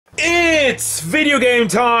It's video game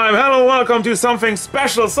time! Hello, welcome to something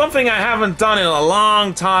special, something I haven't done in a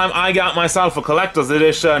long time. I got myself a collector's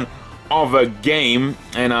edition of a game,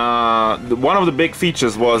 and one of the big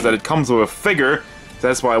features was that it comes with a figure.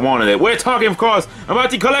 That's why I wanted it. We're talking, of course,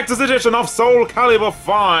 about the collector's edition of Soul Calibur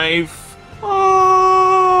 5.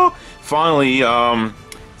 Oh, finally,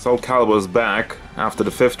 Soul Calibur is back after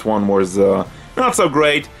the fifth one was not so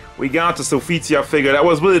great. We got the Sophitia figure. That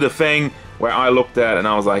was really the thing where I looked at and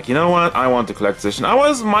I was like, you know what, I want the collector's edition. I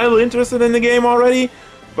was mildly interested in the game already,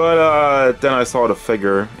 but then I saw the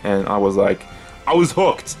figure and I was like, I was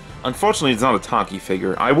hooked. Unfortunately, it's not a Taki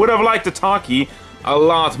figure. I would have liked the Taki a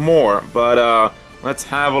lot more, but let's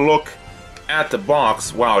have a look at the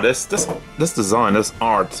box. Wow, this design, this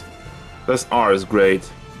art is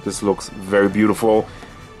great. This looks very beautiful.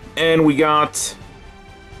 And we got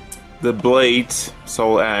the blade,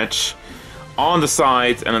 Soul Edge, on the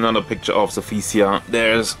side, and another picture of Sophitia.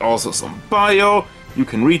 There's also some bio. You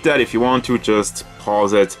can read that if you want to. Just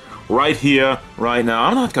pause it right here, right now.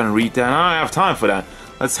 I'm not gonna read that. I don't have time for that.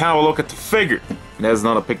 Let's have a look at the figure. There's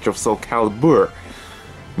another picture of Soul Calibur.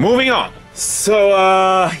 Moving on. So,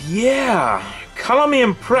 yeah. Color me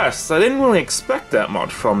impressed. I didn't really expect that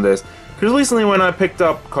much from this. Because recently when I picked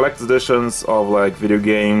up collector's editions of, like, video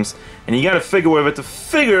games, and you got a figure with it, the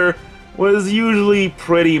figure was usually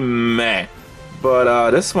pretty meh. But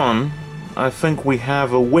this one, I think we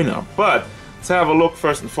have a winner. But let's have a look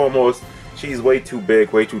first and foremost. She's way too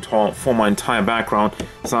big, way too tall for my entire background.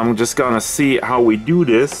 So I'm just gonna see how we do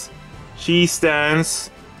this. She stands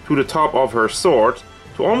to the top of her sword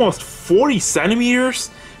to almost 40 centimeters.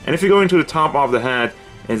 And if you go into the top of the head,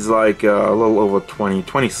 it's like a little over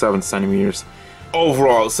 27 centimeters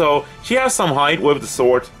overall. So she has some height with the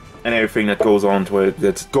sword and everything that goes onto it,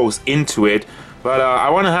 that goes into it. But I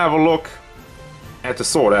want to have a look at the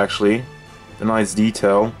sword, actually. The nice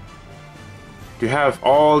detail. You have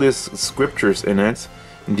all these scriptures in it.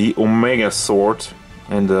 The Omega sword.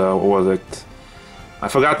 And what was it? I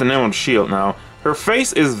forgot the name of the shield now. Her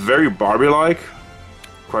face is very Barbie-like,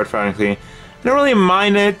 quite frankly. I don't really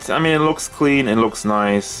mind it. I mean, it looks clean, it looks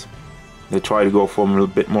nice. They try to go for a little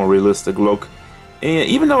bit more realistic look.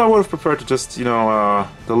 Even though I would have preferred to just, you know,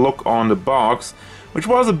 the look on the box, which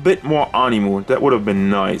was a bit more anime. That would have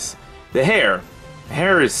been nice. The hair. The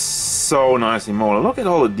hair is so nicely molded. Look at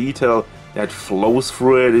all the detail that flows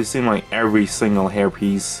through it. It seems like every single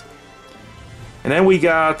hairpiece. And then we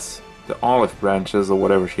got the olive branches or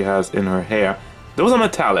whatever she has in her hair. Those are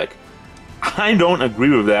metallic. I don't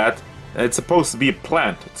agree with that. It's supposed to be a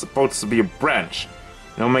plant. It's supposed to be a branch.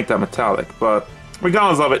 You don't make that metallic. But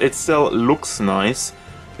regardless of it, it still looks nice.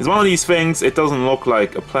 It's one of these things, it doesn't look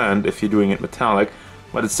like a plant if you're doing it metallic,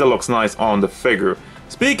 but it still looks nice on the figure.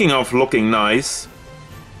 Speaking of looking nice,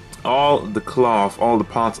 all the cloth, all the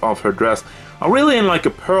parts of her dress are really in like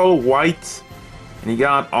a pearl white. And you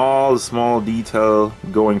got all the small detail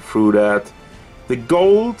going through that. The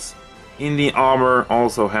gold in the armor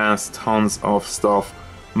also has tons of stuff,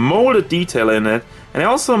 molded detail in it, and I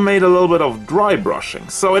also made a little bit of dry brushing.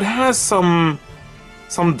 So it has some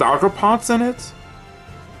darker parts in it,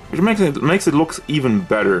 which makes it look even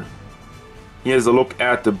better. Here's a look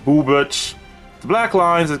at the boobage. The black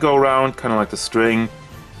lines that go around, kind of like the string.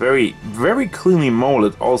 Very, very cleanly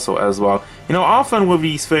molded also as well. You know, often with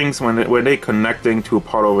these things, when they're connecting to a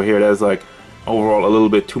part over here, there's like overall a little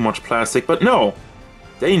bit too much plastic. But no,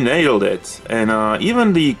 they nailed it. And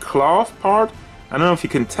even the cloth part, I don't know if you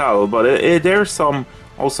can tell, but there's some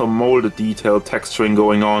also molded detail texturing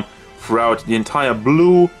going on throughout the entire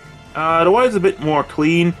blue. The white is a bit more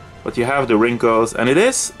clean, but you have the wrinkles, and it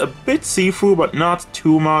is a bit see-through, but not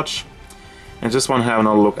too much. And just want to have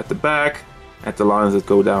another look at the back, at the lines that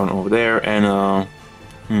go down over there, and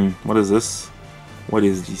what is this? What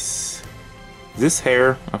is this? Is this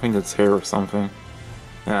hair? I think that's hair or something.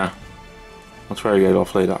 Yeah, I'll try to get it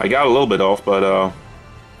off later. I got a little bit off, but a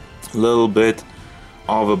little bit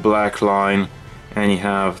of a black line, and you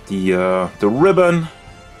have the ribbon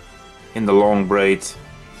in the long braid.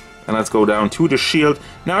 And let's go down to the shield.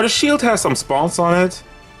 Now the shield has some spots on it,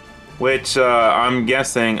 which I'm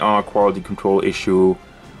guessing are a quality control issue.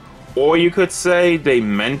 Or you could say they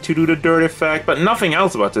meant to do the dirt effect, but nothing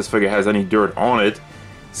else about this figure has any dirt on it.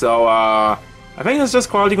 So I think it's just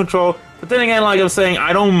quality control. But then again, like I'm saying,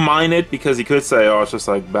 I don't mind it, because you could say, oh, it's just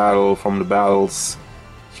like battle from the battles.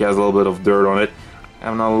 She has a little bit of dirt on it.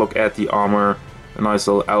 Have another look at the armor. A nice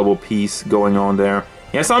little elbow piece going on there.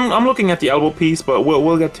 Yes, I'm looking at the elbow piece, but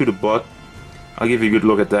we'll get to the butt. I'll give you a good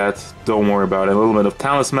look at that. Don't worry about it. A little bit of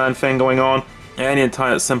talisman thing going on. And the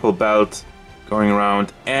entire simple belt going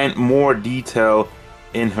around. And more detail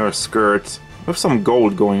in her skirt with some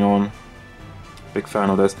gold going on. Big fan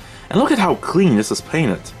of this. And look at how clean this is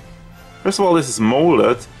painted. First of all, this is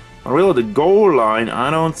molded. But really, the goal line,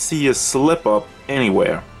 I don't see a slip up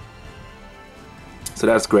anywhere. So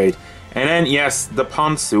that's great. And then, yes, the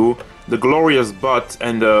pantsu. The glorious butt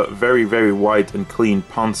and the very, very white and clean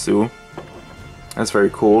pantsu. That's very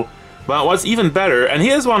cool. But what's even better, and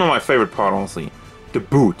here's one of my favorite parts, honestly. The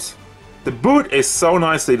boot. The boot is so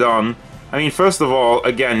nicely done. I mean, first of all,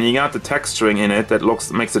 again, you got the texturing in it that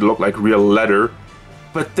makes it look like real leather.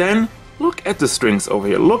 But then, look at the strings over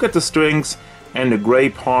here. Look at the strings and the gray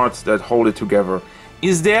parts that hold it together.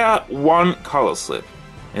 Is there one color slip?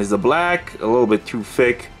 Is the black a little bit too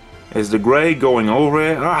thick? Is the gray going over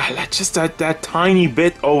it? Ah, just that tiny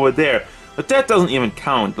bit over there. But that doesn't even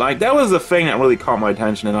count. Like, that was the thing that really caught my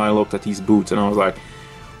attention, and I looked at these boots and I was like,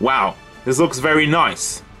 wow, this looks very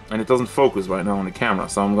nice. And it doesn't focus right now on the camera,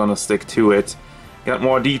 so I'm gonna stick to it. Got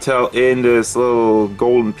more detail in this little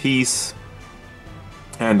golden piece.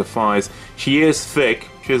 And the thighs. She is thick.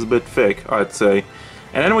 She is a bit thick, I'd say.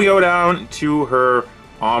 And then we go down to her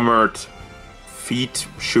armored feet,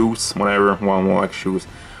 shoes, whatever. Well, more like shoes.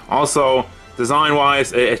 Also,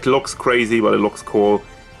 design-wise, it looks crazy, but it looks cool.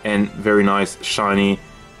 And very nice, shiny.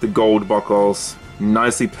 The gold buckles,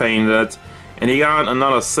 nicely painted. And you got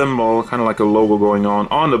another symbol, kind of like a logo going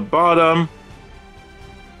on the bottom.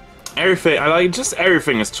 Everything, just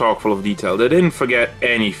everything is chock full of detail. They didn't forget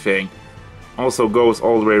anything. Also goes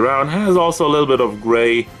all the way around. Has also a little bit of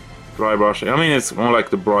gray dry brushing. I mean, it's more like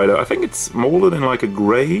the brighter. I think it's molded in like a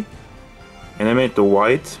gray, and I made the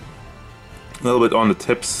white. A little bit on the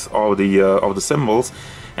tips of the symbols.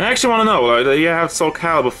 And I actually want to know, like, you have Soul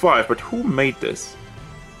Calibur 5, but who made this?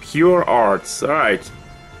 Pure Arts. Alright.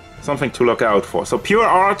 Something to look out for. So Pure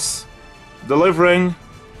Arts delivering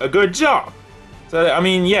a good job. So, I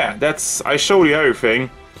mean, yeah, I showed you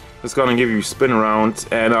everything. Just gonna give you a spin around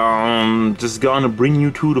and just gonna bring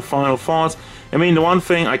you to the final thoughts. I mean, the one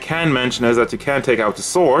thing I can mention is that you can take out the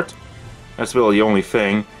sword. That's really the only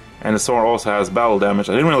thing. And the sword also has battle damage.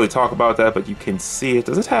 I didn't really talk about that, but you can see it.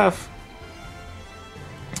 Does it have...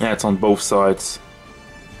 Yeah, it's on both sides.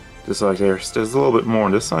 Just like there's a little bit more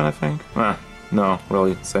on this side, I think. No,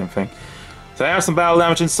 really, same thing. So I have some battle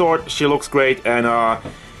damage in sword. She looks great. And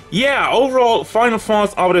yeah, overall, final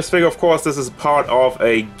thoughts of this figure. Of course, this is part of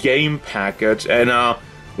a game package. And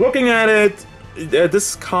looking at it,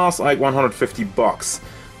 this costs like 150 bucks.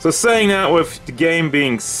 So saying that, with the game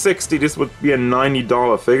being 60, this would be a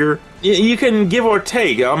 $90 figure. You can give or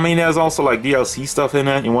take. I mean, there's also like DLC stuff in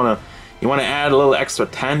it. You wanna add a little extra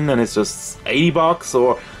 10, and it's just 80 bucks.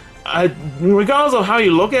 Or regardless of how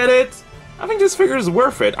you look at it, I think this figure is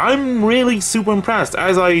worth it. I'm really super impressed.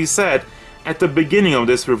 As I said at the beginning of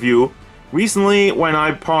this review, recently when I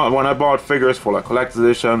bought figures for like collector's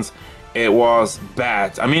editions, it was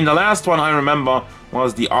bad. I mean, the last one I remember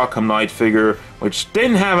was the Arkham Knight figure, which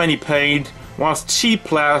didn't have any paint, was cheap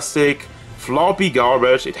plastic, floppy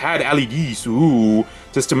garbage. It had LEDs, ooh,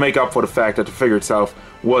 just to make up for the fact that the figure itself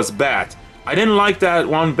was bad. I didn't like that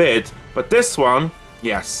one bit, but this one,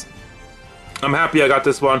 yes. I'm happy I got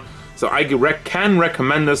this one, so I can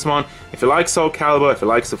recommend this one. If you like Soul Calibur, if you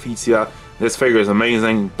like Sophitia, this figure is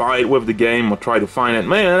amazing. Buy it with the game or try to find it.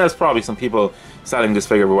 Man, there's probably some people selling this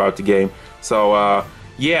figure without the game. So,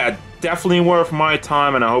 yeah, definitely worth my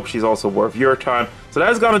time, and I hope she's also worth your time. So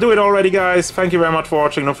that's gonna do it already, guys. Thank you very much for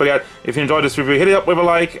watching. Don't forget, if you enjoyed this review, hit it up with a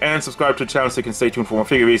like and subscribe to the channel so you can stay tuned for more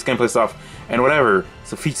figure reviews, gameplay stuff, and whatever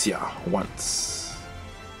Sophitia wants.